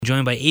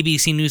Joined by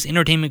ABC News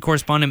entertainment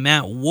correspondent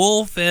Matt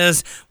Wolf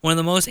as one of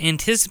the most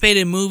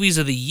anticipated movies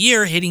of the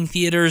year hitting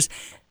theaters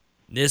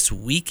this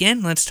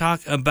weekend. Let's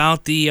talk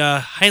about the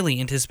highly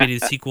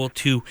anticipated sequel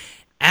to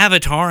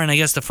Avatar. And I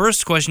guess the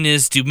first question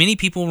is, do many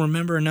people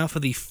remember enough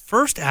of the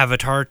first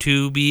Avatar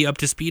to be up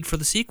to speed for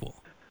the sequel?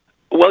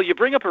 Well, you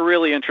bring up a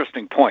really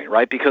interesting point,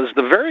 right? Because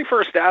the very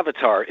first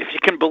Avatar, if you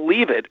can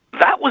believe it,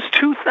 that was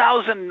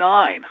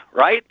 2009,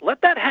 right?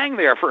 Let that hang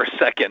there for a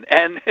second.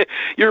 And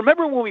you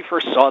remember when we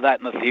first saw that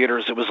in the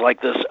theaters, it was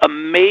like this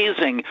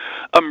amazing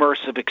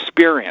immersive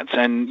experience.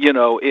 And, you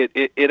know,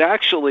 it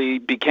actually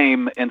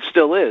became, and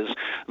still is,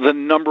 the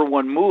number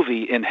one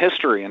movie in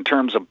history in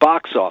terms of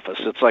box office.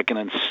 It's like an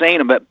insane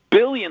amount,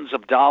 billions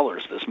of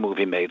dollars this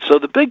movie made. So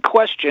the big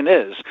question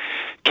is,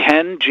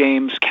 can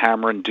James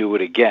Cameron do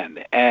it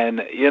again?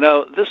 And, you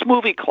know, this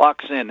movie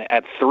clocks in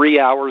at 3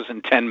 hours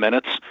and 10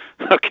 minutes,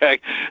 okay?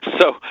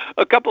 So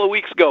a couple of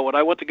weeks ago when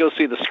I went to go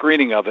see the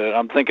screening of it,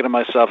 I'm thinking to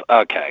myself,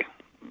 okay,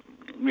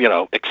 you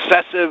know,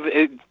 excessive,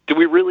 do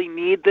we really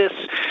need this?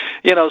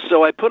 You know,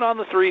 so I put on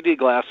the 3D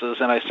glasses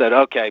and I said,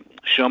 okay,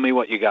 show me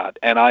what you got.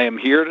 And I am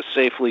here to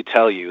safely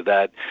tell you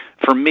that,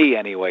 for me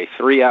anyway,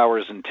 3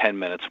 hours and 10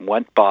 minutes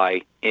went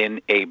by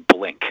in a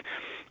blink.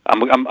 I'm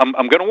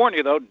going to warn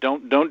you though.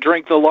 Don't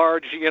drink the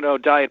large, you know,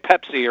 Diet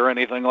Pepsi or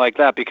anything like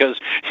that, because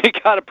you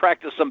got to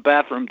practice some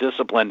bathroom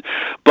discipline.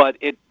 But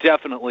it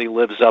definitely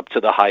lives up to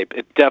the hype.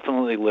 It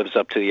definitely lives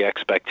up to the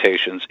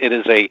expectations. It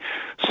is a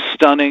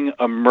stunning,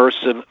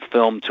 immersive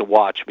film to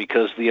watch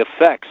because the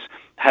effects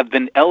have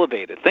been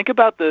elevated. Think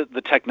about the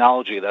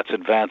technology that's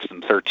advanced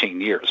in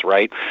 13 years,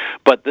 right?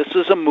 But this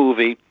is a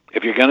movie.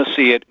 If you're going to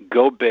see it,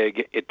 go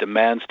big. It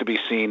demands to be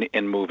seen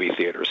in movie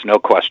theaters, no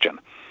question.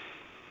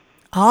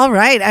 All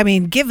right. I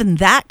mean, given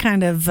that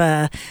kind of,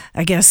 I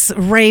guess,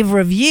 rave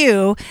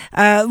review,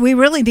 we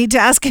really need to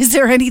ask, is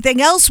there anything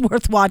else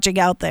worth watching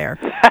out there?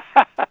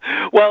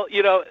 Well,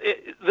 you know,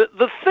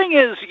 the thing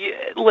is,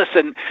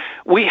 listen,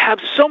 we have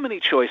so many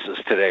choices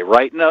today,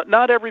 right? No,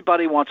 not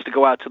everybody wants to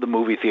go out to the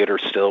movie theater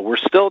still. We're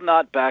still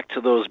not back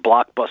to those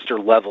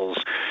blockbuster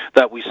levels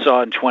that we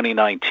saw in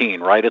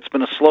 2019, right? It's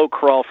been a slow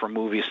crawl for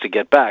movies to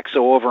get back.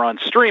 So over on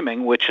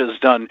streaming, which has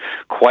done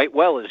quite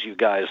well, as you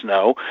guys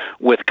know,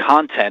 with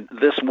content,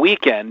 this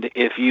weekend,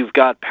 if you've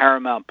got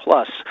Paramount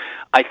Plus,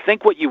 I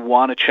think what you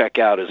want to check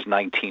out is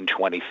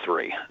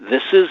 1923.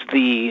 This is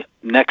the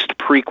next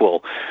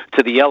prequel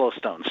to the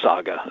Yellowstone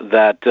saga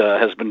that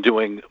has been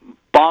doing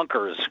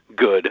bonkers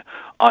good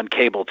on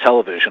cable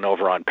television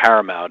over on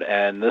Paramount,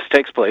 and this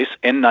takes place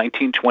in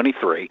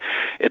 1923.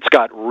 It's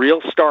got real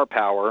star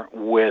power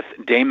with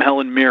Dame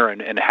Helen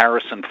Mirren and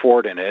Harrison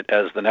Ford in it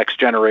as the next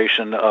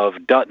generation of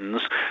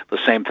Duttons, the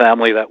same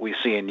family that we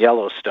see in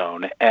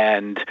Yellowstone.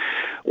 And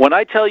when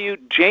I tell you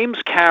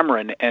James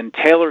Cameron and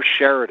Taylor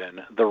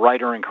Sheridan, the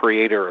writer and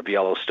creator of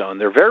Yellowstone,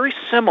 they're very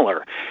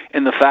similar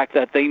in the fact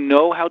that they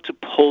know how to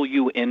pull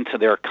you into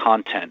their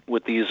content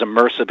with these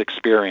immersive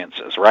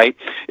experiences, right?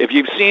 If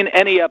you've seen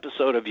any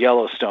episode of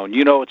Yellowstone,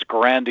 you know it's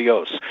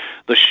grandiose.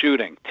 The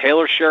shooting.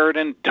 Taylor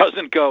Sheridan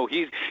doesn't go.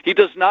 He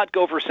does not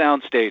go for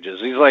sound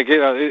stages. He's like, you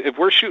know, if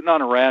we're shooting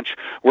on a ranch,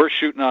 we're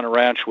shooting on a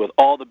ranch with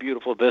all the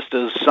beautiful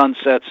vistas,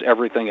 sunsets,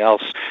 everything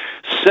else.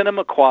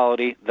 Cinema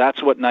quality, that's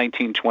what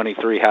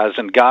 1923 has.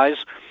 And guys,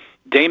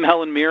 Dame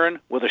Helen Mirren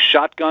with a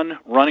shotgun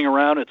running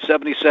around at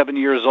 77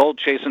 years old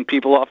chasing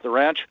people off the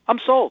ranch, I'm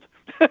sold.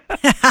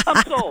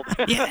 I'm sold.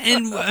 Yeah,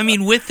 and I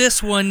mean, with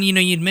this one, you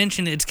know, you'd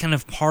mentioned it's kind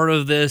of part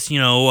of this, you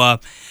know,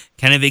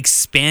 kind of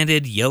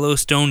expanded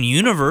Yellowstone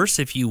universe,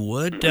 if you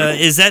would.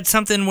 Is that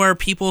something where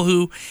people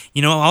who,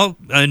 you know, I'll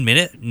admit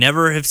it,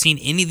 never have seen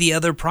any of the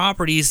other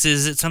properties,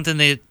 is it something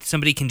that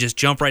somebody can just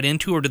jump right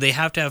into, or do they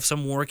have to have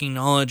some working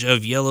knowledge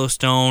of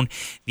Yellowstone,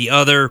 the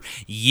other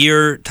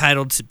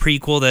year-titled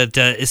prequel that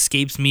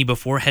escapes me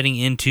before heading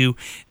into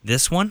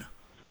this one?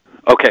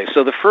 Okay,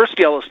 so the first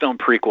Yellowstone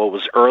prequel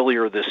was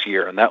earlier this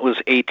year, and that was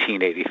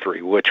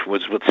 1883, which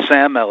was with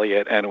Sam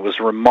Elliott, and it was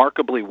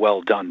remarkably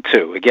well done,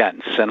 too.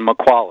 Again, cinema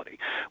quality.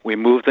 We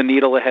moved the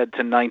needle ahead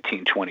to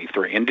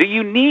 1923. And do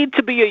you need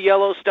to be a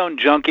Yellowstone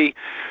junkie?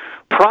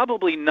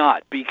 Probably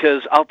not,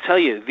 because I'll tell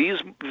you,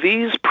 these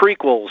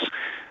prequels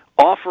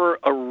offer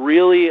a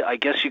really, I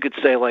guess you could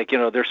say, like, you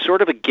know, they're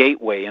sort of a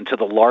gateway into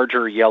the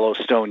larger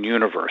Yellowstone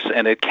universe,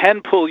 and it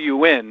can pull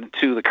you in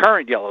to the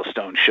current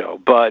Yellowstone show.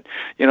 But,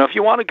 you know, if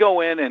you want to go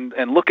in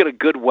and look at a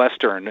good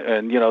Western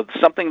and, you know,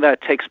 something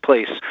that takes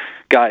place,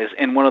 guys,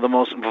 in one of the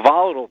most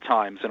volatile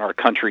times in our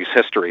country's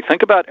history.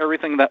 Think about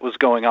everything that was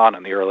going on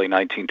in the early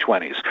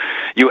 1920s.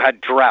 You had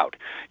drought.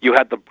 You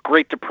had the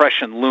Great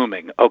Depression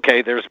looming.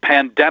 Okay, there's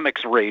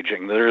pandemics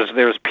raging.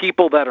 There's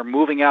people that are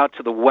moving out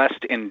to the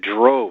West in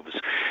droves.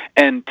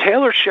 And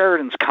Taylor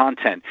Sheridan's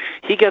content,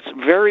 he gets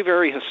very,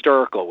 very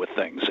historical with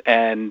things.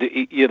 And,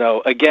 you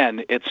know,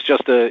 again, it's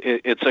just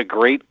it's a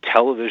great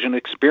television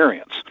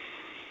experience.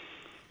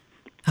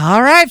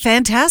 All right,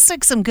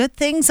 fantastic. Some good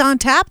things on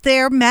tap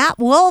there. Matt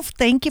Wolf,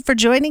 thank you for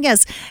joining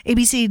us,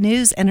 ABC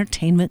News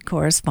entertainment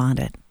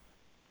correspondent.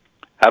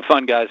 Have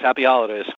fun, guys. Happy holidays.